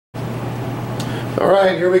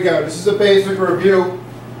Alright, here we go. This is a basic review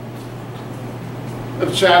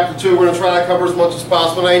of Chapter 2. We're going to try to cover as much as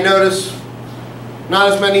possible. And I notice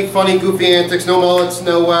not as many funny, goofy antics, no mullets,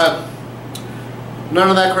 no, none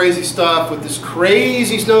of that crazy stuff with this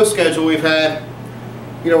crazy snow schedule we've had.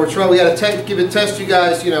 You know, we got to give a test you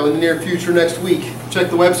guys, in the near future next week.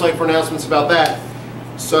 Check the website for announcements about that.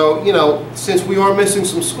 So, since we are missing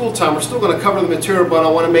some school time, we're still going to cover the material, but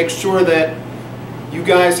I want to make sure that you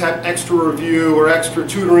guys have extra review or extra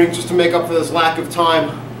tutoring just to make up for this lack of time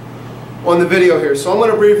on the video here. So I'm going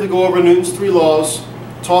to briefly go over Newton's 3 laws,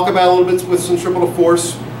 talk about a little bit with centripetal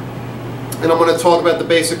force, and I'm going to talk about the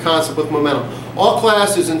basic concept with momentum. All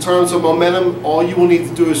classes, in terms of momentum, all you will need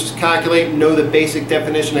to do is just calculate and know the basic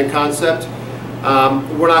definition and concept.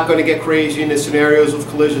 We're not going to get crazy into scenarios with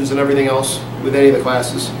collisions and everything else with any of the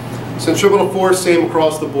classes. Centripetal force, same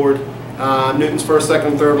across the board. Newton's first,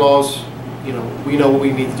 second, and third laws, we know what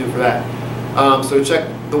we need to do for that. So check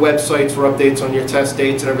the websites for updates on your test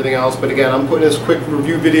dates and everything else. But again, I'm putting this quick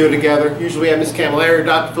review video together. Usually we have Ms. Camilleri,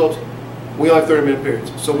 Dr. Phillips. We only have 30-minute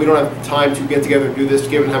periods, so we don't have time to get together and do this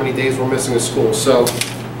given how many days we're missing at school. So,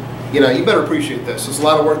 you better appreciate this. There's a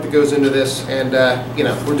lot of work that goes into this, and,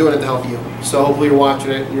 we're doing it to help you. So hopefully you're watching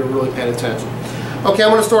it and you're really paying attention. Okay, I'm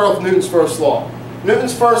going to start off with Newton's first law.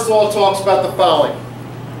 Newton's first law talks about the following.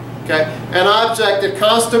 Okay, an object at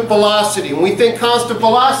constant velocity. When we think constant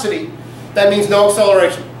velocity, that means no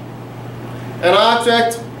acceleration. An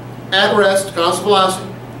object at rest, constant velocity,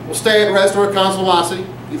 will stay at rest or at constant velocity,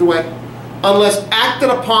 either way, unless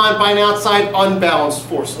acted upon by an outside unbalanced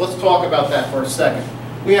force. Let's talk about that for a second.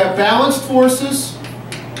 We have balanced forces,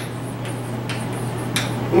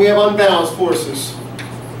 and we have unbalanced forces.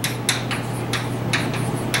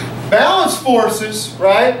 Balanced forces,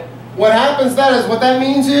 right? What happens then is, what that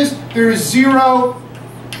means is there is zero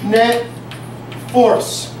net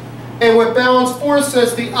force. And what balanced force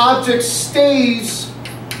says, the object stays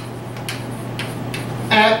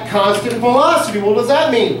at constant velocity. What does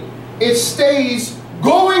that mean? It stays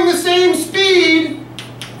going the same speed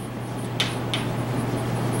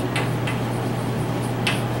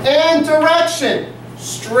and direction.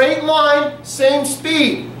 Straight line, same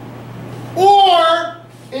speed. Or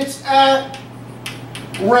it's at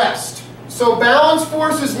rest. So balanced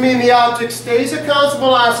forces mean the object stays at constant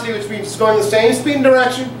velocity, which means it's going the same speed and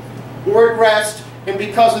direction, or at rest, and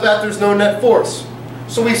because of that there's no net force.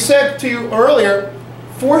 So we said to you earlier,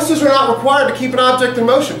 forces are not required to keep an object in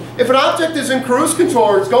motion. If an object is in cruise control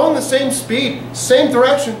or it's going the same speed, same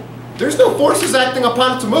direction, there's no forces acting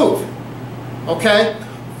upon it to move. Okay?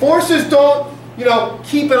 Forces don't,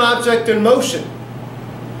 keep an object in motion.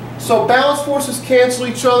 So balanced forces cancel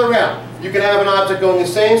each other out. You can have an object going the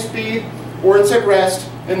same speed, or it's at rest,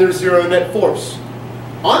 and there's zero net force.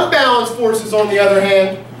 Unbalanced forces, on the other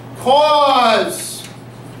hand, cause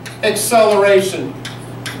acceleration.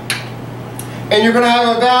 And you're going to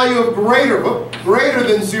have a value of greater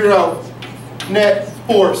than zero net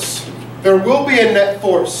force. There will be a net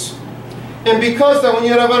force. And because that, when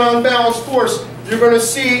you have an unbalanced force, you're going to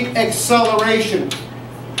see acceleration.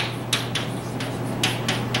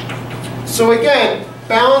 So again,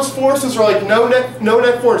 balanced forces are like no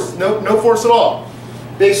net force, no force at all.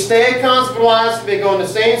 They stay at constant velocity, they go in the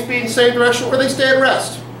same speed and same direction, or they stay at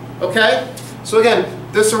rest. Okay? So again,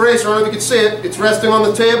 this eraser, I don't know if you can see it, it's resting on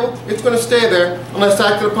the table, it's going to stay there unless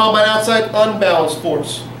acted upon by an outside unbalanced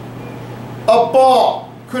force. A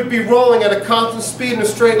ball could be rolling at a constant speed in a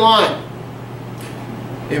straight line.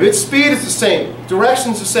 If its speed is the same,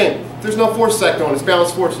 direction is the same, there's no force acting on it, it's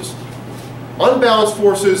balanced forces. Unbalanced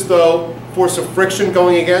forces, though, force of friction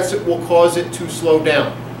going against it will cause it to slow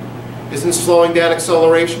down. Isn't slowing down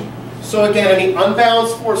acceleration? So again, any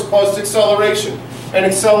unbalanced force causes acceleration. And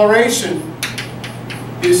acceleration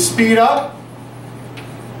is speed up,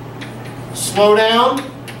 slow down,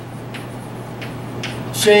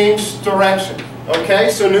 change direction. Okay,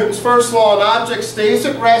 so Newton's first law, an object stays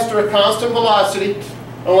at rest or at constant velocity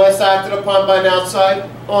unless acted upon by an outside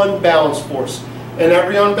unbalanced force. And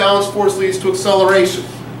every unbalanced force leads to acceleration.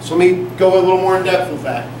 So let me go a little more in depth with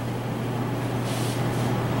that.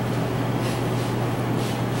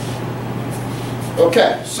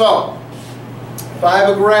 Okay, so if I have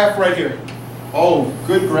a graph right here. Oh,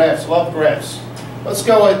 good graphs, love graphs. Let's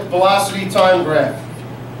go with velocity time graph.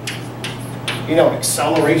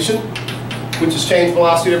 Acceleration, which is change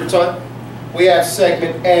velocity over time. We have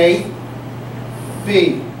segment A,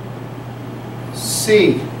 B,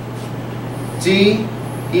 C, D,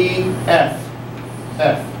 E, F.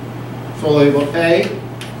 F. So label A,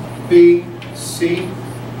 B, C,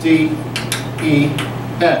 D, E,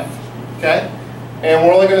 F. Okay? And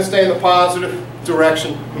we're only going to stay in the positive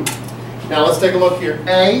direction. Now let's take a look here.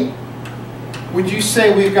 A, would you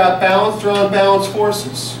say we've got balanced or unbalanced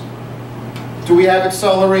forces? Do we have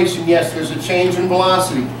acceleration? Yes, there's a change in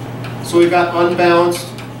velocity. So we've got unbalanced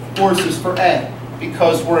forces for A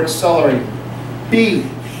because we're accelerating. B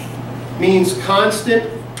means constant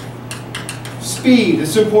speed.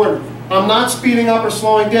 It's important. I'm not speeding up or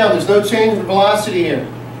slowing down. There's no change in velocity here.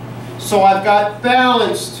 So I've got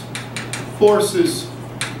balanced forces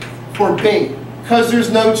for B because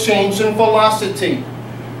there's no change in velocity.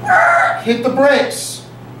 Hit the brakes.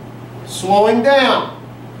 Slowing down.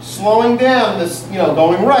 Slowing down. This,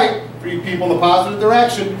 going right for you people in the positive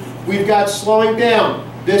direction. We've got slowing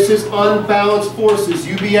down. This is unbalanced forces.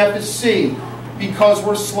 UBF is C because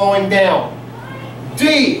we're slowing down.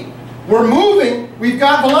 D, we're moving. We've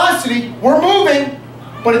got velocity. We're moving,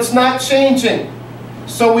 but it's not changing.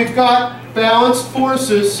 So we've got balanced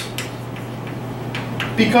forces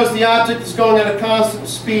because the object is going at a constant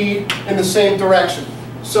speed in the same direction.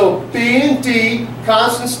 So B and D,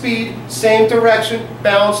 constant speed, same direction,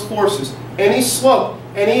 balanced forces. Any slope,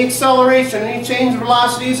 any acceleration, any change in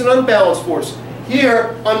velocity is an unbalanced force.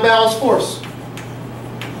 Here, unbalanced force.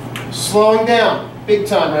 Slowing down, big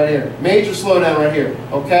time right here. Major slowdown right here,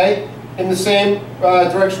 okay? In the same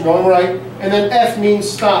direction, going right. And then F means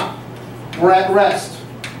stop. We're at rest.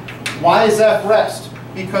 Why is F rest?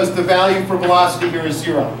 Because the value for velocity here is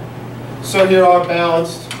 0. So here are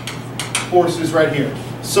balanced forces right here.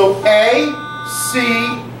 So A, C,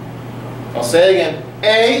 I'll say it again,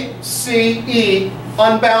 A, C, E,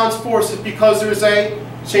 unbalanced forces because there's a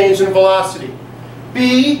change in velocity.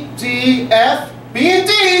 B, D, F, B and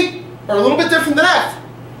D are a little bit different than F.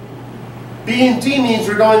 B and D means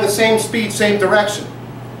we're going the same speed, same direction.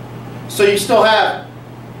 So you still have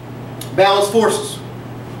balanced forces.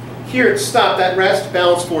 Here it's stopped at rest,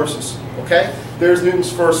 balanced forces. Okay? There's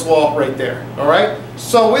Newton's first law right there. Alright?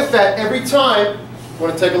 So with that, every time, you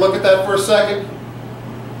want to take a look at that for a second?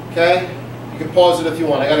 Okay? You can pause it if you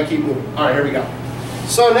want. I got to keep moving. Alright, here we go.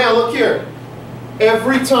 So now look here.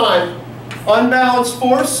 Every time unbalanced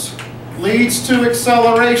force leads to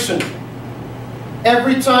acceleration.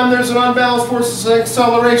 Every time there's an unbalanced force and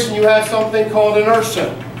acceleration, you have something called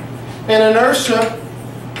inertia. And inertia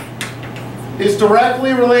is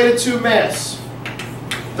directly related to mass.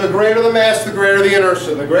 The greater the mass, the greater the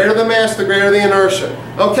inertia. The greater the mass, the greater the inertia.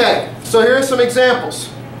 Okay, so here are some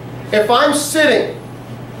examples. If I'm sitting,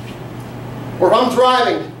 or if I'm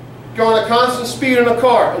driving, going at constant speed in a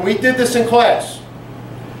car, and we did this in class,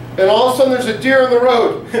 and all of a sudden there's a deer in the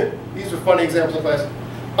road. These are funny examples in class.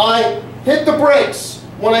 I hit the brakes.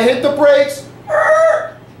 When I hit the brakes,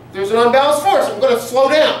 there's an unbalanced force. I'm going to slow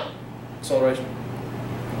down. Acceleration.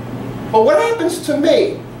 But what happens to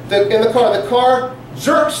me in the car? The car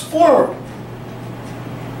jerks forward.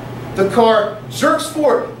 The car jerks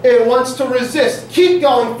forward. It wants to resist. Keep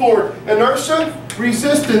going forward. Inertia,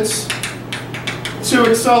 resistance to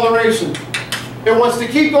acceleration. It wants to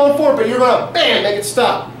keep going forward, but you're going to, bam, make it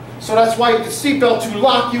stop. So that's why the seatbelt to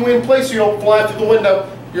lock you in place so you don't fly through the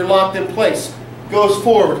window. You're locked in place. Goes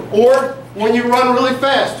forward. Or when you run really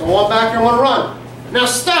fast, I want back here, I want to run. Now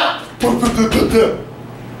stop.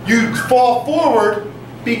 You fall forward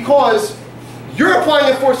because you're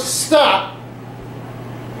applying the force to stop.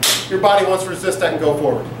 Your body wants to resist that and go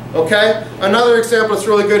forward. Okay? Another example that's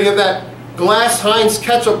really good, you have that glass Heinz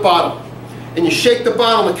ketchup bottle. And you shake the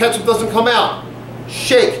bottle and the ketchup doesn't come out.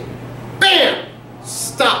 Shake. Bam!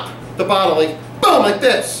 Stop the bottle. Like, boom, like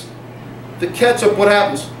this. The ketchup, what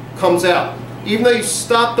happens? Comes out. Even though you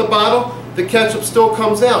stop the bottle, the ketchup still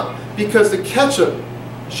comes out. Because the ketchup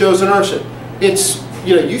shows inertia. It's,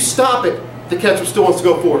 you stop it, the ketchup still wants to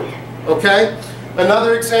go forward. Okay?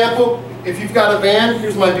 Another example, if you've got a van,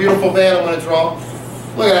 here's my beautiful van I'm going to draw.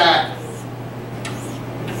 Look at that.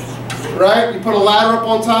 Right? You put a ladder up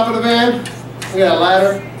on top of the van. Look at that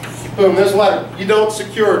ladder. Boom, there's a ladder. You don't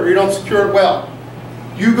secure it, or you don't secure it well.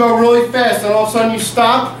 You go really fast, and all of a sudden you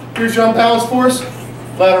stop. Here's your unbalanced force.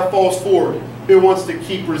 Ladder falls forward. It wants to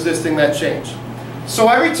keep resisting that change. So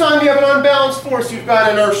every time you have an unbalanced force, you've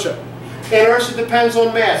got inertia. Inertia depends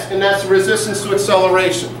on mass, and that's the resistance to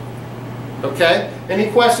acceleration. Okay?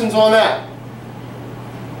 Any questions on that?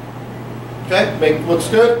 Okay? Looks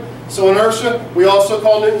good? So inertia, we also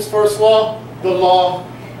call Newton's first law the law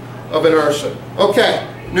of inertia. Okay,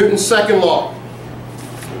 Newton's second law.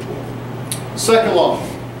 Second law.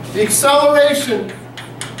 The acceleration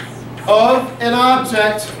of an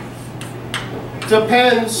object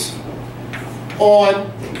depends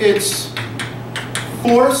on its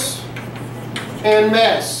force and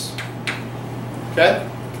mass. Okay?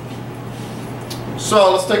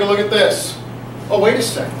 So let's take a look at this. Oh, wait a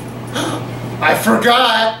second. I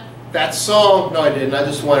forgot. that song, no I didn't, I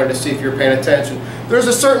just wanted to see if you're paying attention. There's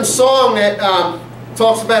a certain song that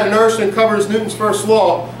talks about inertia and covers Newton's first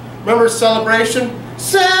law. Remember Celebration?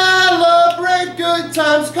 Celebrate good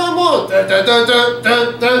times, come on,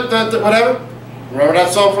 whatever. Remember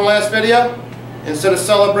that song from last video? Instead of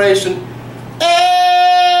celebration,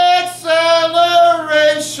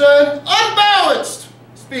 acceleration, unbalanced.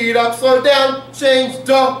 Speed up, slow down, change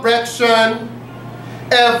direction.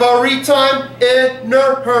 Every time,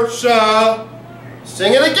 inertia.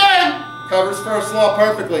 Sing it again. Covers first law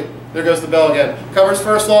perfectly. There goes the bell again. Covers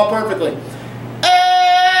first law perfectly.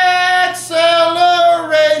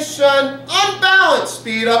 Acceleration, unbalanced.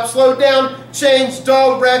 Speed up, slow down, change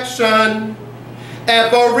direction.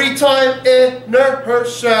 Every time,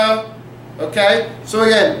 inertia. Okay? So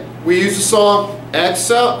again, we use the song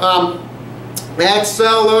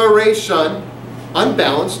acceleration,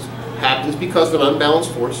 unbalanced, happens because of an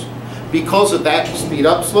unbalanced force. Because of that, speed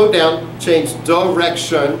up, slow down, change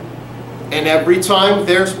direction, and every time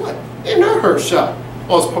there's what? Inertia.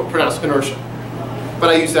 Well, it's pronounced inertia. But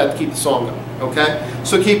I use that to keep the song going. Okay?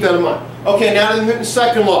 So keep that in mind. Okay, now to Newton's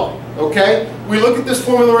second law. Okay? We look at this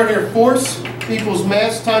formula right here. Force equals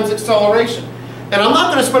mass times acceleration. And I'm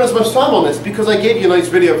not going to spend as much time on this because I gave you a nice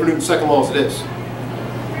video for Newton's second law as it is.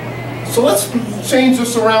 So let's change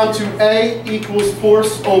this around to A equals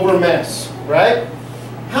force over mass, right?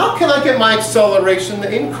 How can I get my acceleration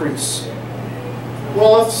to increase?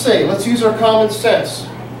 Well, let's see. Let's use our common sense.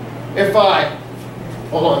 If I,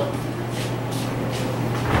 hold on.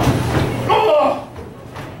 Oh!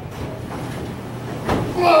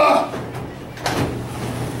 Oh!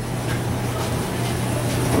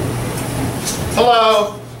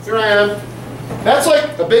 Hello, here I am. That's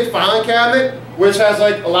like a big filing cabinet which has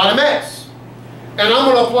like a lot of mass. And I'm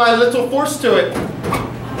going to apply a little force to it.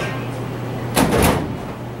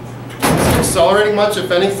 Is it accelerating much, if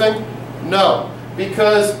anything? No,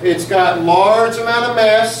 because it's got large amount of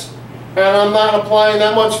mass and I'm not applying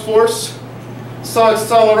that much force. So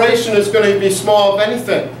acceleration is going to be small, if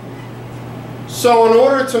anything. So in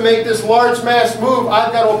order to make this large mass move,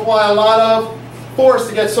 I've got to apply a lot of force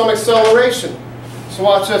to get some acceleration. So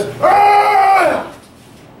watch this. Ah!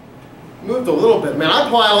 Moved a little bit, man. I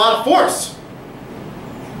apply a lot of force.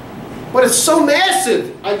 But it's so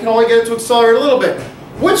massive, I can only get it to accelerate a little bit.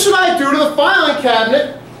 What should I do to the filing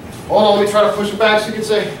cabinet? Hold on, let me try to push it back so you can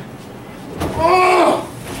say, oh!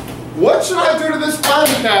 What should I do to this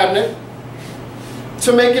filing cabinet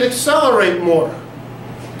to make it accelerate more?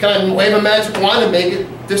 Can I wave a magic wand and make it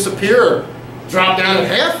disappear or drop down in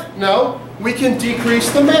half? No, we can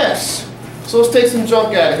decrease the mass. So let's take some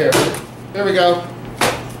junk out of here. There we go.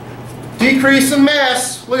 Decreasing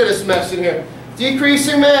mass. Look at this mess in here.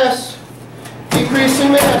 Decreasing mass.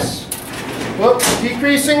 Decreasing mass. Whoops.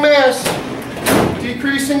 Decreasing mass.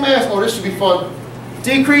 Decreasing mass. Oh, this should be fun.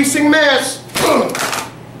 Decreasing mass.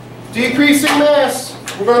 Decreasing mass.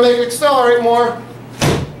 We're going to make it accelerate more.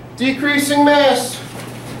 Decreasing mass.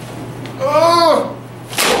 Oh!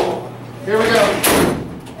 Here we go.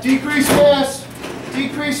 Decrease mass.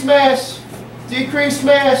 Decrease mass. Decrease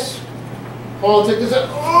mass. Hold on, take this out.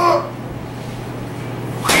 Oh!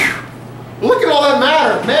 Look at all that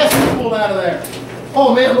matter. Mass is pulled out of there.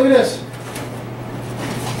 Oh man, look at this.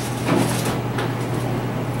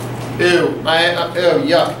 Ew. Ew,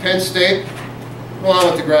 yuck. Penn State. Well, I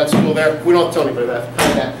went to grad school there. We don't tell anybody that.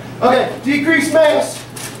 Okay, decrease mass.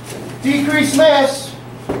 Decrease mass.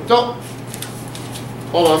 Don't.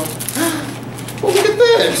 Hold on. Oh, look at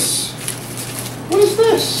this. What is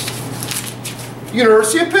this?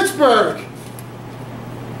 University of Pittsburgh.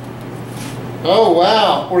 Oh,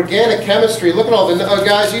 wow. Organic chemistry. Look at all the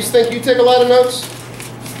guys. You think you take a lot of notes?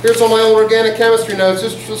 Here's all my old organic chemistry notes.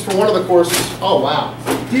 This is just for one of the courses. Oh, wow.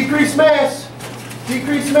 Decrease mass.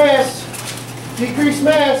 Decrease mass. Decrease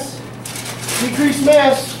mass. Decrease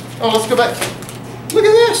mass. Oh, let's go back. Look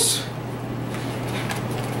at this.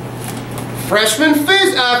 Freshman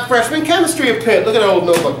chemistry at Pitt. Look at that old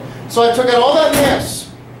notebook. So I took out all that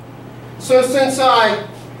mass. So since I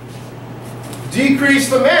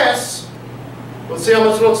decreased the mass, let's see how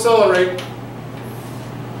much it'll accelerate.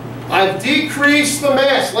 I've decreased the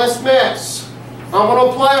mass, less mass. I'm going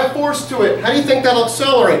to apply a force to it. How do you think that'll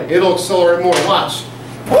accelerate? It'll accelerate more. Watch.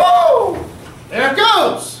 Woo! There it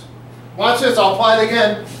goes. Watch this. I'll apply it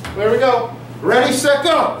again. There we go. Ready, set,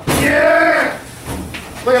 go. Yeah!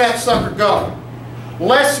 Look at that sucker go.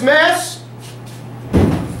 Less mass.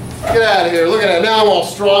 Get out of here. Look at that. Now I'm all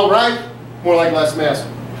strong, right? More like less mass.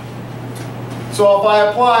 So if I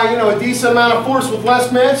apply, a decent amount of force with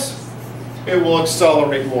less mass, it will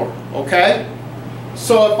accelerate more, okay?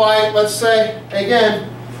 So if I, let's say, again,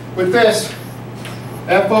 with this,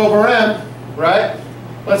 F over m, right?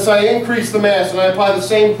 Let's say I increase the mass and I apply the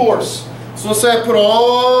same force. So let's say I put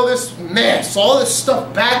all this mass, all this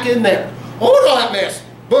stuff back in there. All that mass,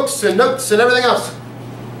 books and notes and everything else.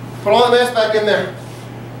 Put all that mass back in there.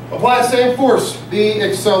 Apply the same force, the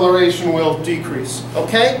acceleration will decrease,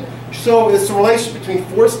 okay? So it's the relation between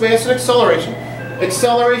force, mass, and acceleration.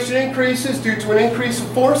 Acceleration increases due to an increase of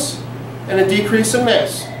force and a decrease in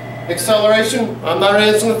mass. Acceleration, I'm not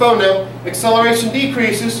answering the phone now, acceleration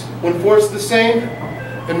decreases when force is the same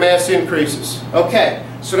and mass increases. Okay,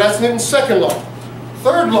 so that's Newton's second law.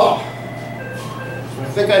 Third law, I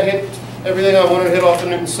think I hit everything I wanted to hit off of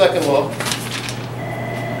Newton's second law.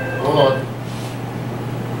 Hold on.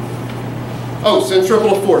 Oh,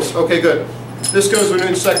 centripetal force. Okay, good. This goes with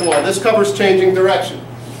Newton's second law. This covers changing direction.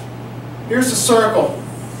 Here's the circle.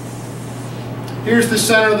 Here's the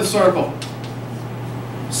center of the circle.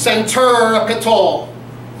 Centripetal.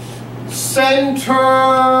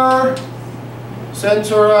 Centripetal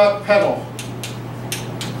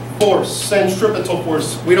force. Centripetal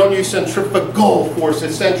force. We don't use centrifugal force.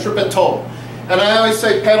 It's centripetal. And I always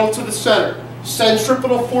say pedal to the center.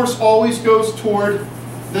 Centripetal force always goes toward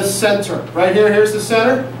the center. Right here, here's the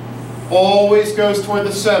center. Always goes toward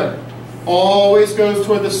the center. Always goes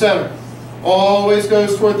toward the center. Always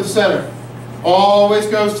goes toward the center. Always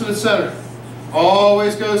goes to the center.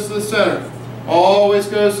 Always goes to the center. Always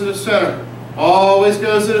goes to the center. Always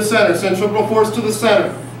goes to the center. Centripetal force to the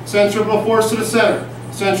center. Centripetal force to the center.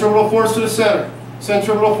 Centripetal force to the center.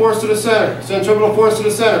 Centripetal force to the center. Centripetal force to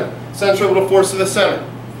the center. Centripetal force to the center.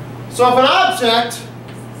 So if an object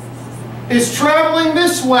is traveling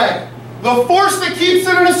this way, the force that keeps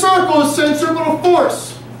it in a circle is centripetal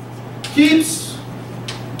force. Keeps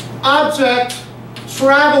object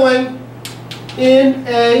traveling in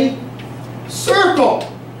a circle.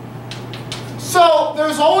 So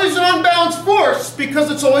there's always an unbalanced force because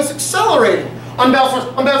it's always accelerating. Unbalanced force,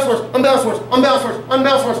 unbalanced force, unbalanced force, unbalanced force,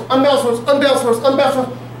 unbalanced force, unbalanced force, unbalanced force, unbalanced force,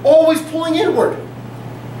 always pulling inward.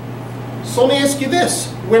 So let me ask you this.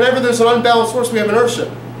 Whenever there's an unbalanced force, we have inertia.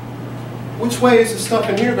 Which way is the stuff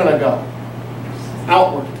in here going to go?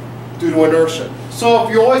 Outward, due to inertia. So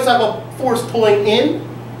if you always have a force pulling in,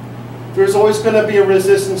 there's always going to be a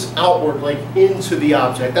resistance outward, like into the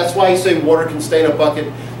object. That's why you say water can stay in a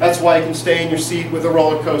bucket. That's why you can stay in your seat with a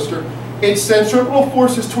roller coaster. Its centripetal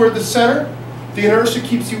force is toward the center. The inertia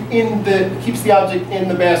keeps the object in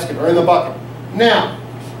the basket or in the bucket. Now,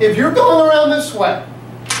 if you're going around this way,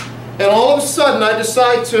 and all of a sudden I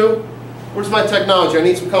decide to, where's my technology? I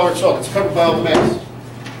need some colored chalk. It's covered by all the mass.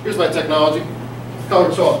 Here's my technology.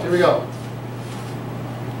 Colored chalk. Here we go.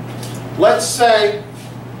 Let's say,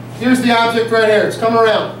 here's the object right here. It's coming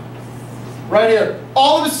around. Right here.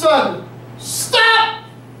 All of a sudden, stop!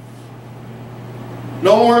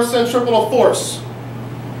 No more centripetal force.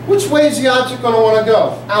 Which way is the object going to want to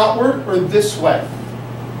go? Outward or this way?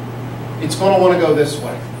 It's going to want to go this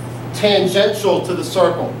way. Tangential to the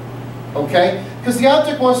circle. Okay? Because the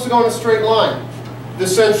object wants to go in a straight line. The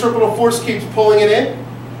centripetal force keeps pulling it in.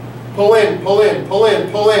 Pull in, pull in, pull in,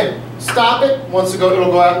 pull in. Stop it. Once it'll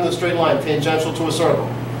go out in the straight line, tangential to a circle.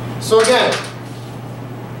 So again,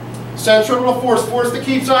 centripetal force, force that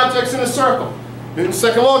keeps objects in a circle. Newton's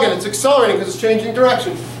second law again, it's accelerating because it's changing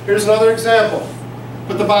direction. Here's another example.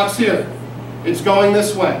 Put the box here. It's going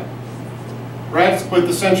this way. Right? With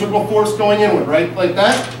the centripetal force going inward, right? Like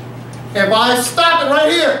that. If I stop it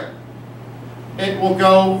right here, it will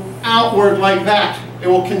go outward like that. It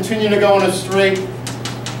will continue to go in a straight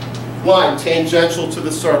line, tangential to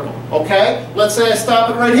the circle. Okay? Let's say I stop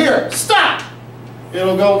it right here. Stop!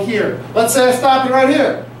 It'll go here. Let's say I stop it right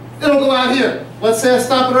here. It'll go out here. Let's say I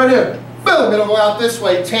stop it right here. Boom! It'll go out this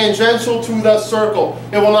way, tangential to the circle.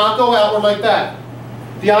 It will not go outward like that.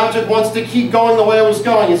 The object wants to keep going the way it was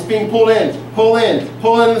going. It's being pulled in, pull in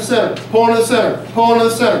the center, pull into the center, pull into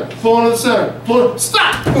the center, pull into the center, pull in,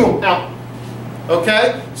 stop! Boom! Out.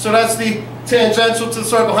 Okay? So that's the tangential to the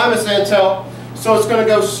circle. Hi, Miss Antel. So it's going to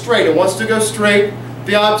go straight. It wants to go straight.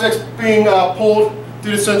 The object's being pulled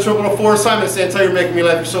due to centripetal force. Hi, Miss Antel. You're making me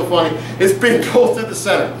laugh. You're so funny. It's being pulled to the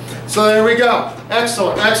center. So there we go.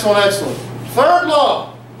 Excellent, excellent, excellent. Third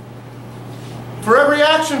law. For every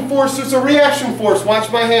action force, there's a reaction force.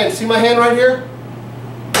 Watch my hand. See my hand right here?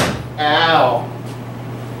 Ow.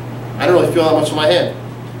 I don't really feel that much on my hand.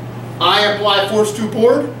 I apply force to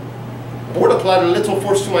board. Board applied a little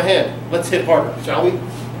force to my hand. Let's hit harder, shall we?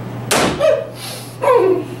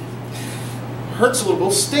 Hurts a little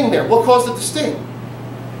bit. Sting there. What caused it to sting?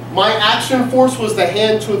 My action force was the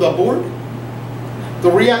hand to the board. The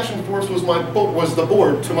reaction force was the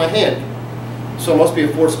board to my hand. So it must be a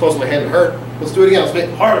force causing my hand to hurt. Let's do it again. Let's make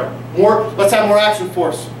it harder. Let's have more action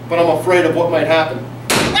force, but I'm afraid of what might happen.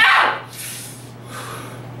 Ah!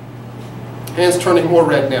 Hand's turning more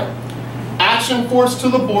red now. Action force to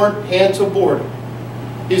the board, hand to board,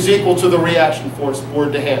 is equal to the reaction force,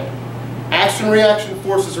 board to hand. Action and reaction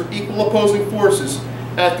forces are equal opposing forces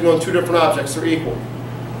acting on two different objects. They're equal.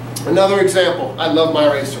 Another example, I love my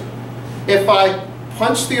eraser. If I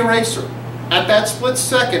punch the eraser at that split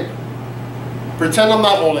second, pretend I'm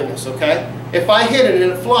not holding this, okay? If I hit it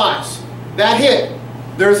and it flies, that hit,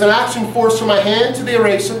 there's an action force from my hand to the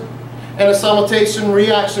eraser and a simultaneous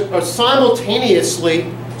reaction, or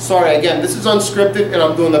simultaneously, sorry again, this is unscripted and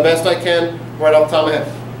I'm doing the best I can right off the top of my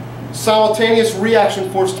head. Simultaneous reaction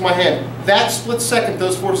force to my hand. That split second,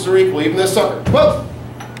 those forces are equal. Even this sucker, whoop,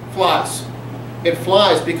 flies. It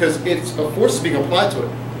flies because it's a force is being applied to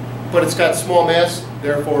it, but it's got small mass,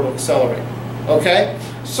 therefore it'll accelerate. Okay?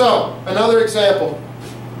 So, another example.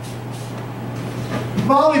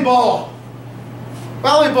 Volleyball.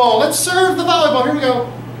 Volleyball. Let's serve the volleyball. Here we go.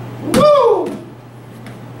 Woo!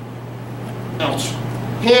 Ouch.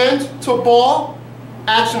 Hand to ball,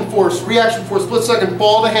 action force, reaction force, split second,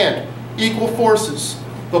 ball to hand. Equal forces.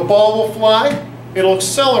 The ball will fly, it'll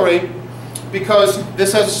accelerate because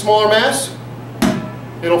this has a smaller mass,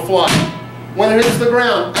 it'll fly. When it hits the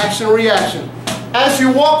ground, action reaction. As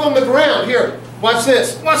you walk on the ground, here, watch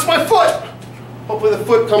this, watch my foot. Hopefully the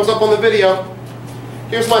foot comes up on the video.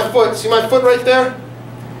 Here's my foot, see my foot right there?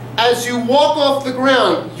 As you walk off the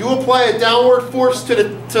ground, you apply a downward force to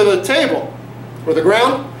the table, or the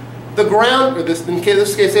ground. The ground, or this, in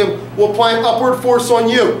this case, will apply an upward force on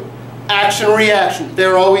you. Action, reaction,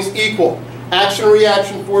 they're always equal. Action,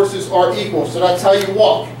 reaction forces are equal, so that's how you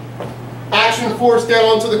walk. Action force down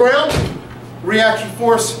onto the ground, reaction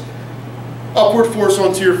force, upward force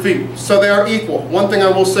onto your feet. So they are equal. One thing I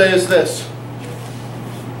will say is this.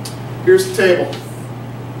 Here's the table.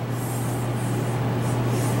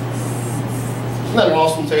 Isn't that an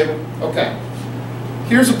awesome table? Okay.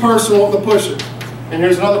 Here's a person wanting to push it, and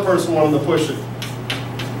here's another person wanting to push it.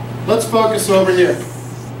 Let's focus over here.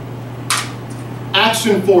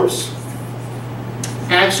 Action force.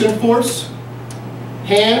 Action force,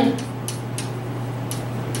 hand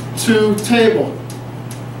to table.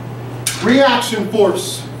 Reaction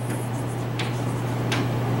force,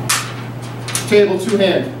 table to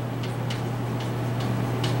hand.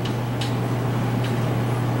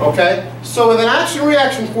 Okay? So with an action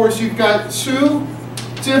reaction force, you've got two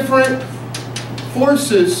different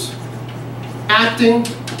forces acting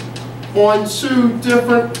on two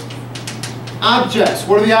different objects.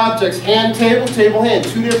 What are the objects? Hand, table, table, hand.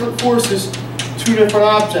 Two different forces, two different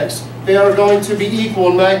objects. They are going to be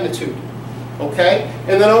equal in magnitude. Okay?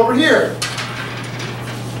 And then over here,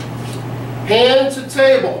 hand to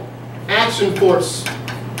table, action force.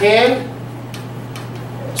 Hand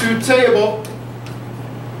to table,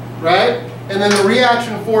 right? And then the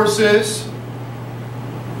reaction force is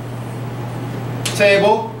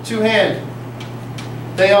table to hand.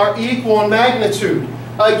 They are equal in magnitude.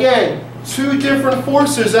 Again, two different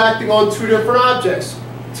forces acting on two different objects.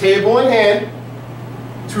 Table and hand,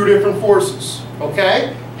 two different forces.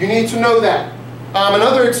 Okay? You need to know that.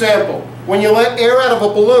 Another example, when you let air out of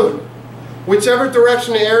a balloon, whichever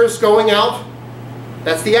direction the air is going out,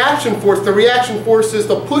 that's the action force. The reaction force is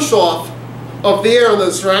the push off of the air and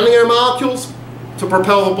the surrounding air molecules to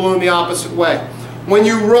propel the balloon the opposite way. When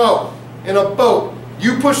you row in a boat,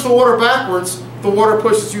 you push the water backwards, the water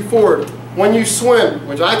pushes you forward. When you swim,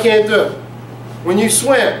 which I can't do, when you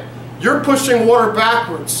swim, you're pushing water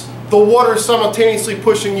backwards. The water is simultaneously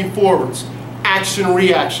pushing you forwards. Action,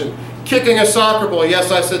 reaction. Kicking a soccer ball,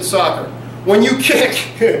 yes, I said soccer. When you kick,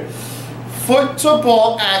 foot to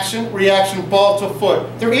ball, action, reaction, ball to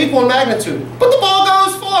foot. They're equal in magnitude, but the ball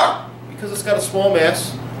goes far because it's got a small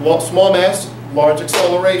mass, large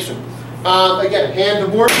acceleration. Again, hand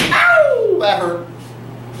to board, ow, that hurt.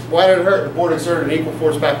 Why did it hurt? The board exerted equal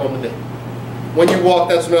force back on the knee. When you walk,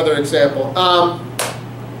 that's another example.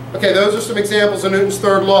 Okay, those are some examples of Newton's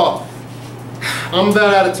third law. I'm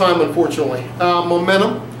about out of time, unfortunately.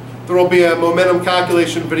 Momentum. There will be a momentum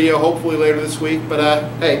calculation video hopefully later this week, but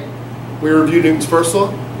hey, we reviewed Newton's first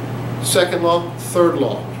law, second law, third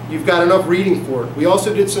law. You've got enough reading for it. We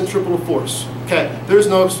also did centripetal force. Okay, there's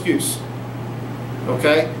no excuse.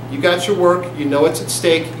 Okay, you got your work, you know it's at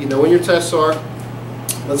stake, you know when your tests are.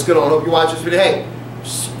 Let's get on. Hope you watch this video. Hey,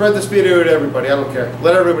 spread this video to everybody. I don't care.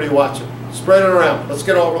 Let everybody watch it. Spread it around. Let's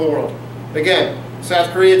get all over the world. Again,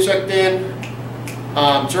 South Korea checked in,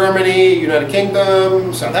 Germany, United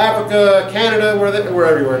Kingdom, South Africa, Canada, we're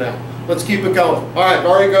everywhere now. Let's keep it going. All right,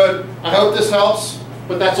 very good. I hope this helps,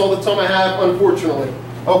 but that's all the time I have, unfortunately.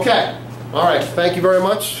 Okay. All right, thank you very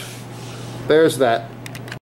much. there's that.